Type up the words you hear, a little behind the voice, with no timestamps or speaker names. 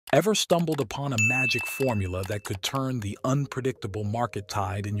Ever stumbled upon a magic formula that could turn the unpredictable market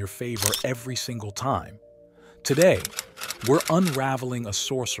tide in your favor every single time? Today, we're unraveling a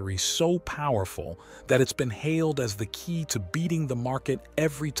sorcery so powerful that it's been hailed as the key to beating the market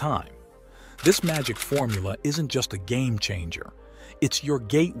every time. This magic formula isn't just a game changer. It's your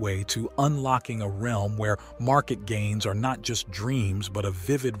gateway to unlocking a realm where market gains are not just dreams but a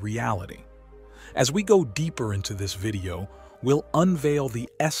vivid reality. As we go deeper into this video, we'll unveil the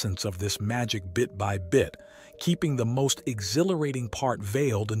essence of this magic bit by bit, keeping the most exhilarating part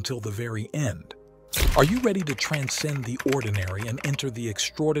veiled until the very end. Are you ready to transcend the ordinary and enter the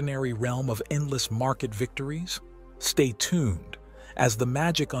extraordinary realm of endless market victories? Stay tuned. As the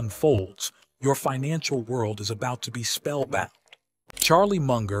magic unfolds, your financial world is about to be spellbound. Charlie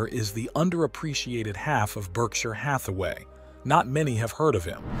Munger is the underappreciated half of Berkshire Hathaway. Not many have heard of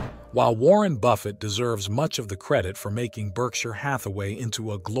him. While Warren Buffett deserves much of the credit for making Berkshire Hathaway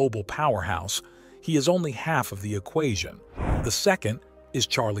into a global powerhouse, he is only half of the equation. The second is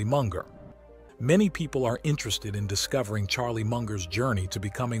Charlie Munger. Many people are interested in discovering Charlie Munger's journey to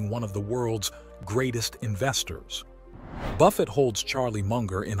becoming one of the world's greatest investors. Buffett holds Charlie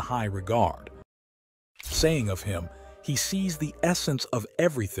Munger in high regard, saying of him, "He sees the essence of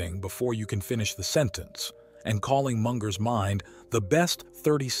everything before you can finish the sentence," and calling Munger's mind the best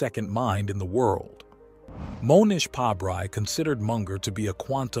 30-second mind in the world. Monish Pabrai considered Munger to be a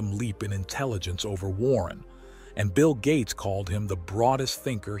quantum leap in intelligence over Warren, and Bill Gates called him the broadest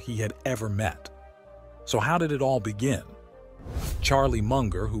thinker he had ever met. So how did it all begin? Charlie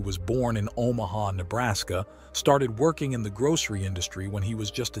Munger, who was born in Omaha, Nebraska, started working in the grocery industry when he was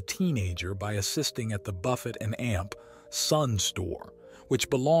just a teenager by assisting at the Buffett and Amp Son store,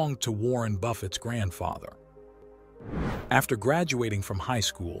 which belonged to Warren Buffett's grandfather. After graduating from high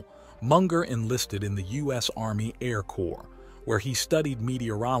school, Munger enlisted in the U.S. Army Air Corps, where he studied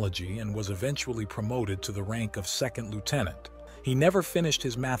meteorology and was eventually promoted to the rank of second lieutenant. He never finished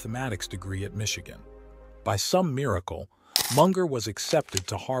his mathematics degree at Michigan. By some miracle, Munger was accepted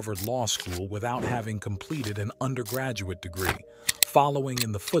to Harvard Law School without having completed an undergraduate degree, following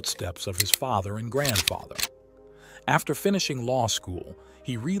in the footsteps of his father and grandfather. After finishing law school,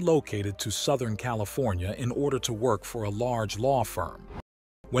 he relocated to Southern California in order to work for a large law firm.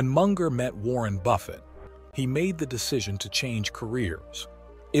 When Munger met Warren Buffett, he made the decision to change careers.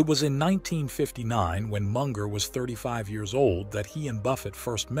 It was in 1959, when Munger was 35 years old, that he and Buffett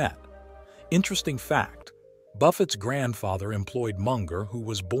first met. Interesting fact, Buffett's grandfather employed Munger, who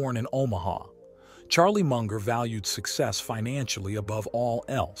was born in Omaha. Charlie Munger valued success financially above all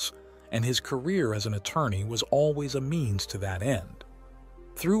else, and his career as an attorney was always a means to that end.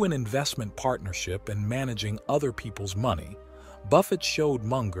 Through an investment partnership and managing other people's money, Buffett showed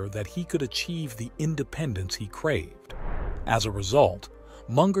Munger that he could achieve the independence he craved. As a result,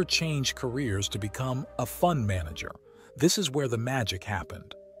 Munger changed careers to become a fund manager. This is where the magic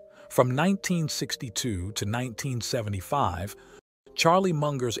happened. From 1962 to 1975, Charlie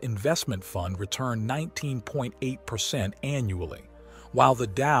Munger's investment fund returned 19.8% annually, while the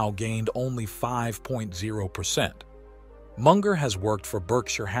Dow gained only 5.0%. Munger has worked for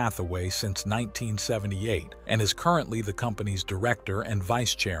Berkshire Hathaway since 1978 and is currently the company's director and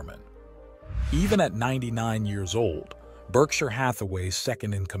vice chairman. Even at 99 years old, Berkshire Hathaway's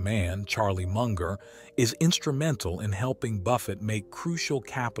second-in-command, Charlie Munger, is instrumental in helping Buffett make crucial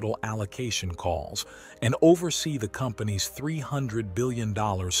capital allocation calls and oversee the company's $300 billion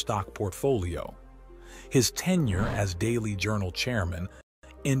stock portfolio. His tenure as Daily Journal chairman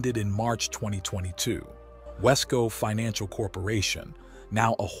ended in March 2022. Wesco Financial Corporation,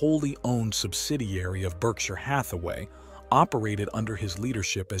 now a wholly owned subsidiary of Berkshire Hathaway, operated under his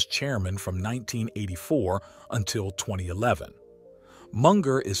leadership as chairman from 1984 until 2011.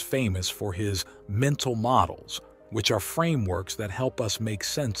 Munger is famous for his mental models, which are frameworks that help us make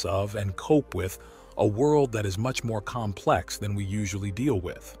sense of and cope with a world that is much more complex than we usually deal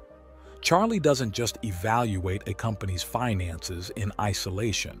with. Charlie doesn't just evaluate a company's finances in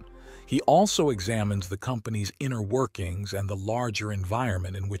isolation. He also examines the company's inner workings and the larger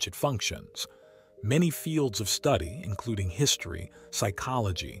environment in which it functions. Many fields of study, including history,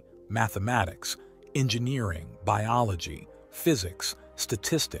 psychology, mathematics, engineering, biology, physics,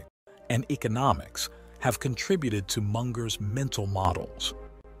 statistics, and economics, have contributed to Munger's mental models.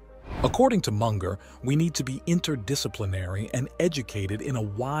 According to Munger, we need to be interdisciplinary and educated in a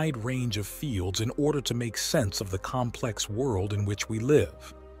wide range of fields in order to make sense of the complex world in which we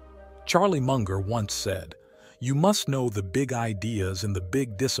live. Charlie Munger once said, "You must know the big ideas in the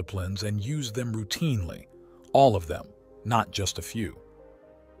big disciplines and use them routinely, all of them, not just a few."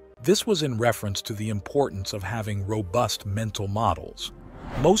 This was in reference to the importance of having robust mental models.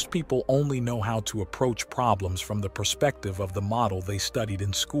 Most people only know how to approach problems from the perspective of the model they studied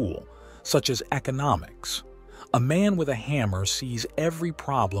in school, such as economics. A man with a hammer sees every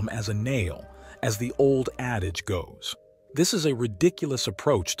problem as a nail, as the old adage goes. This is a ridiculous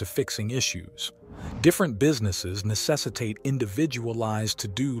approach to fixing issues. Different businesses necessitate individualized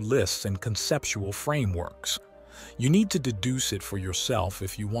to-do lists and conceptual frameworks. You need to deduce it for yourself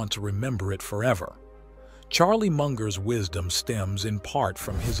if you want to remember it forever. Charlie Munger's wisdom stems in part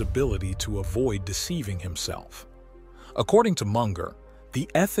from his ability to avoid deceiving himself. According to Munger, the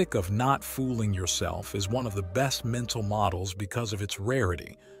ethic of not fooling yourself is one of the best mental models because of its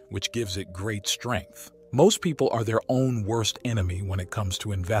rarity, which gives it great strength. Most people are their own worst enemy when it comes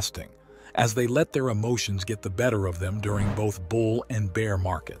to investing, as they let their emotions get the better of them during both bull and bear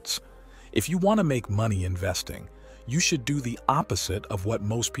markets. If you want to make money investing, you should do the opposite of what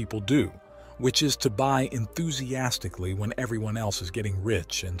most people do, which is to buy enthusiastically when everyone else is getting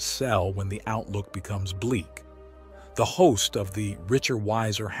rich and sell when the outlook becomes bleak. The host of the Richer,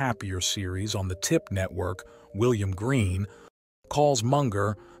 Wiser, Happier series on the Tip Network, William Green, calls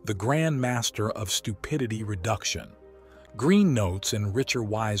Munger the Grand Master of Stupidity Reduction. Green notes in Richer,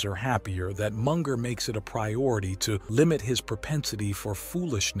 Wiser, Happier that Munger makes it a priority to limit his propensity for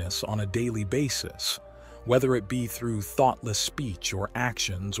foolishness on a daily basis, whether it be through thoughtless speech or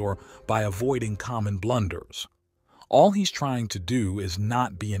actions or by avoiding common blunders. All he's trying to do is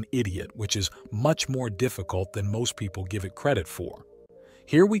not be an idiot, which is much more difficult than most people give it credit for.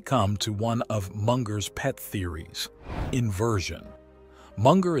 Here we come to one of Munger's pet theories, inversion.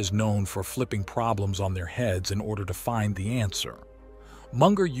 Munger is known for flipping problems on their heads in order to find the answer.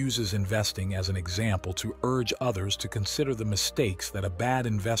 Munger uses investing as an example to urge others to consider the mistakes that a bad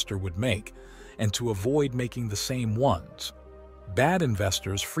investor would make and to avoid making the same ones. Bad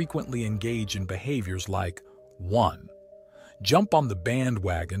investors frequently engage in behaviors like 1. Jump on the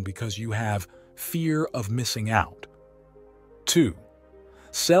bandwagon because you have fear of missing out. 2.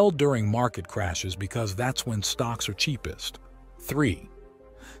 Sell during market crashes because that's when stocks are cheapest. 3.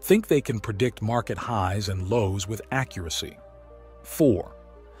 Think they can predict market highs and lows with accuracy. 4.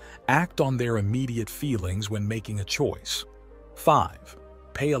 Act on their immediate feelings when making a choice. 5.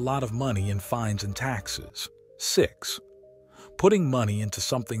 Pay a lot of money in fines and taxes. 6. Putting money into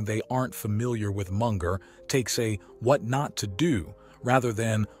something they aren't familiar with. Munger takes a what not to do rather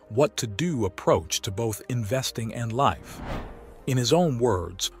than what to do approach to both investing and life. In his own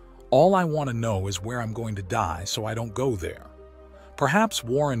words, all I want to know is where I'm going to die so I don't go there. Perhaps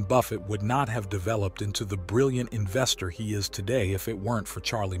Warren Buffett would not have developed into the brilliant investor he is today if it weren't for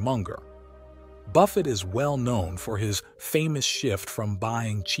Charlie Munger. Buffett is well known for his famous shift from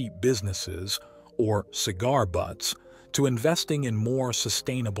buying cheap businesses, or cigar butts, to investing in more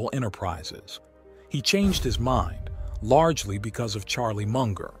sustainable enterprises. He changed his mind, largely because of Charlie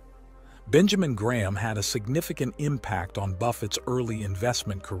Munger. Benjamin Graham had a significant impact on Buffett's early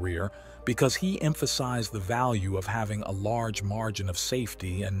investment career because he emphasized the value of having a large margin of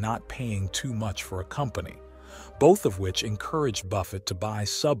safety and not paying too much for a company, both of which encouraged Buffett to buy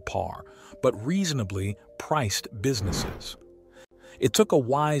subpar but reasonably priced businesses. It took a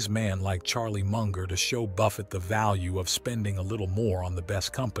wise man like Charlie Munger to show Buffett the value of spending a little more on the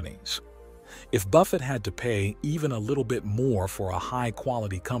best companies. If Buffett had to pay even a little bit more for a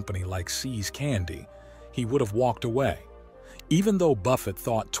high-quality company like See's Candy, he would have walked away. Even though Buffett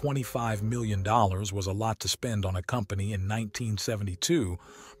thought $25 million was a lot to spend on a company in 1972,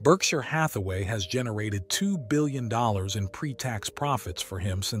 Berkshire Hathaway has generated $2 billion in pre-tax profits for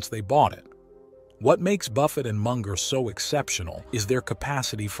him since they bought it. What makes Buffett and Munger so exceptional is their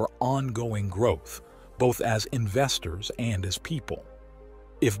capacity for ongoing growth, both as investors and as people.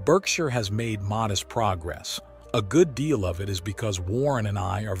 If Berkshire has made modest progress, a good deal of it is because Warren and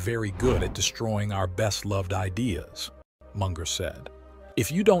I are very good at destroying our best-loved ideas, Munger said.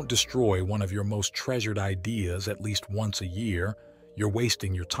 If you don't destroy one of your most treasured ideas at least once a year, you're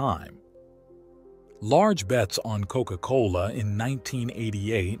wasting your time. Large bets on Coca-Cola in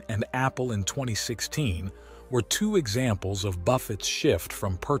 1988 and Apple in 2016 were two examples of Buffett's shift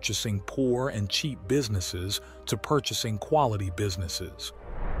from purchasing poor and cheap businesses to purchasing quality businesses.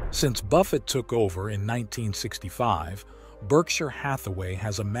 Since Buffett took over in 1965, Berkshire Hathaway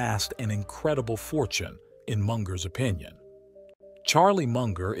has amassed an incredible fortune, in Munger's opinion. Charlie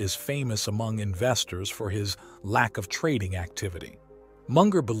Munger is famous among investors for his lack of trading activity.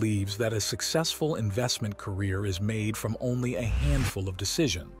 Munger believes that a successful investment career is made from only a handful of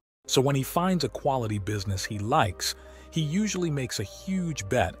decisions. So when he finds a quality business he likes, he usually makes a huge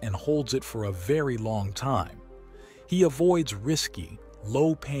bet and holds it for a very long time. He avoids risky,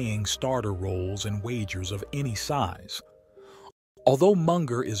 low-paying starter roles and wagers of any size. Although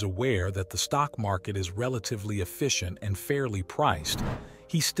Munger is aware that the stock market is relatively efficient and fairly priced,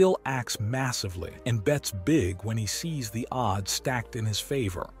 he still acts massively and bets big when he sees the odds stacked in his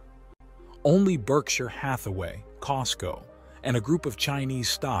favor. Only Berkshire Hathaway, Costco, and a group of Chinese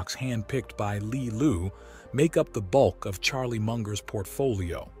stocks handpicked by Li Lu make up the bulk of Charlie Munger's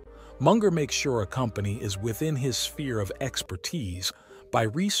portfolio. Munger makes sure a company is within his sphere of expertise by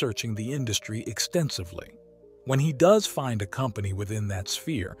researching the industry extensively. When he does find a company within that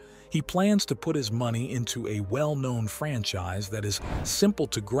sphere, he plans to put his money into a well-known franchise that is simple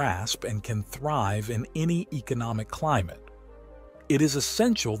to grasp and can thrive in any economic climate. It is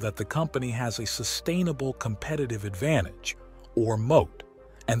essential that the company has a sustainable competitive advantage, or moat,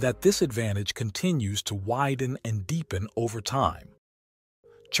 and that this advantage continues to widen and deepen over time.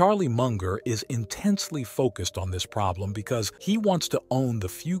 Charlie Munger is intensely focused on this problem because he wants to own the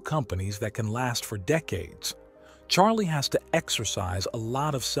few companies that can last for decades. Charlie has to exercise a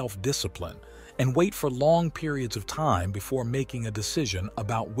lot of self-discipline and wait for long periods of time before making a decision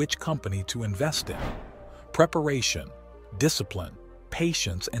about which company to invest in. Preparation, discipline,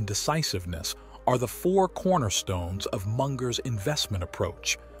 patience, and decisiveness are the four cornerstones of Munger's investment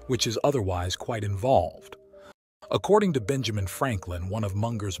approach, which is otherwise quite involved. According to Benjamin Franklin, one of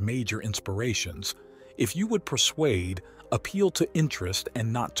Munger's major inspirations, if you would persuade, appeal to interest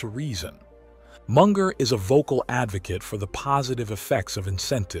and not to reason. Munger is a vocal advocate for the positive effects of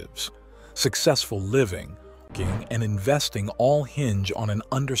incentives. Successful living and investing all hinge on an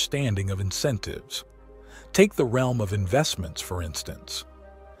understanding of incentives. Take the realm of investments, for instance.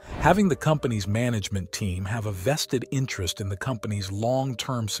 Having the company's management team have a vested interest in the company's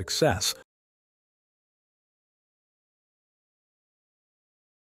long-term success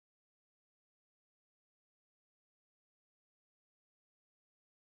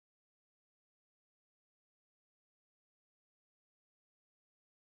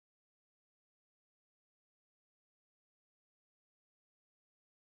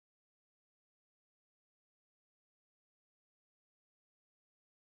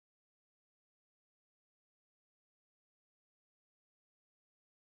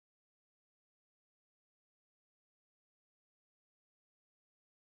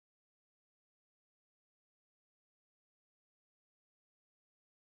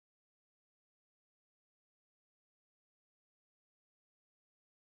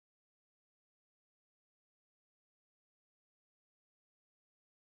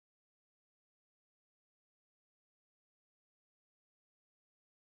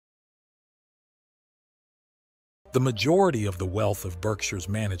The majority of the wealth of Berkshire's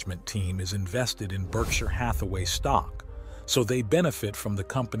management team is invested in Berkshire Hathaway stock, so they benefit from the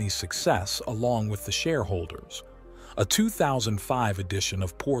company's success along with the shareholders. A 2005 edition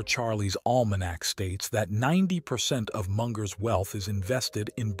of Poor Charlie's Almanac states that 90% of Munger's wealth is invested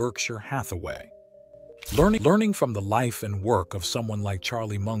in Berkshire Hathaway. Learning from the life and work of someone like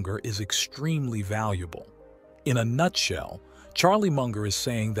Charlie Munger is extremely valuable. In a nutshell, Charlie Munger is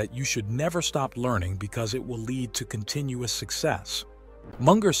saying that you should never stop learning because it will lead to continuous success.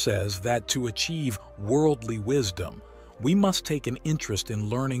 Munger says that to achieve worldly wisdom, we must take an interest in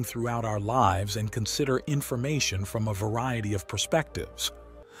learning throughout our lives and consider information from a variety of perspectives.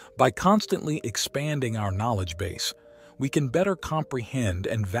 By constantly expanding our knowledge base, we can better comprehend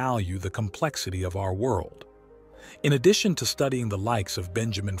and value the complexity of our world. In addition to studying the likes of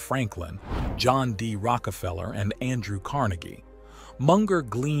Benjamin Franklin, John D. Rockefeller, and Andrew Carnegie, Munger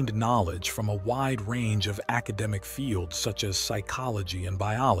gleaned knowledge from a wide range of academic fields such as psychology and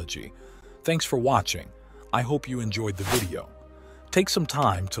biology. Thanks for watching. I hope you enjoyed the video. Take some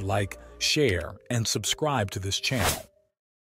time to like, share, and subscribe to this channel.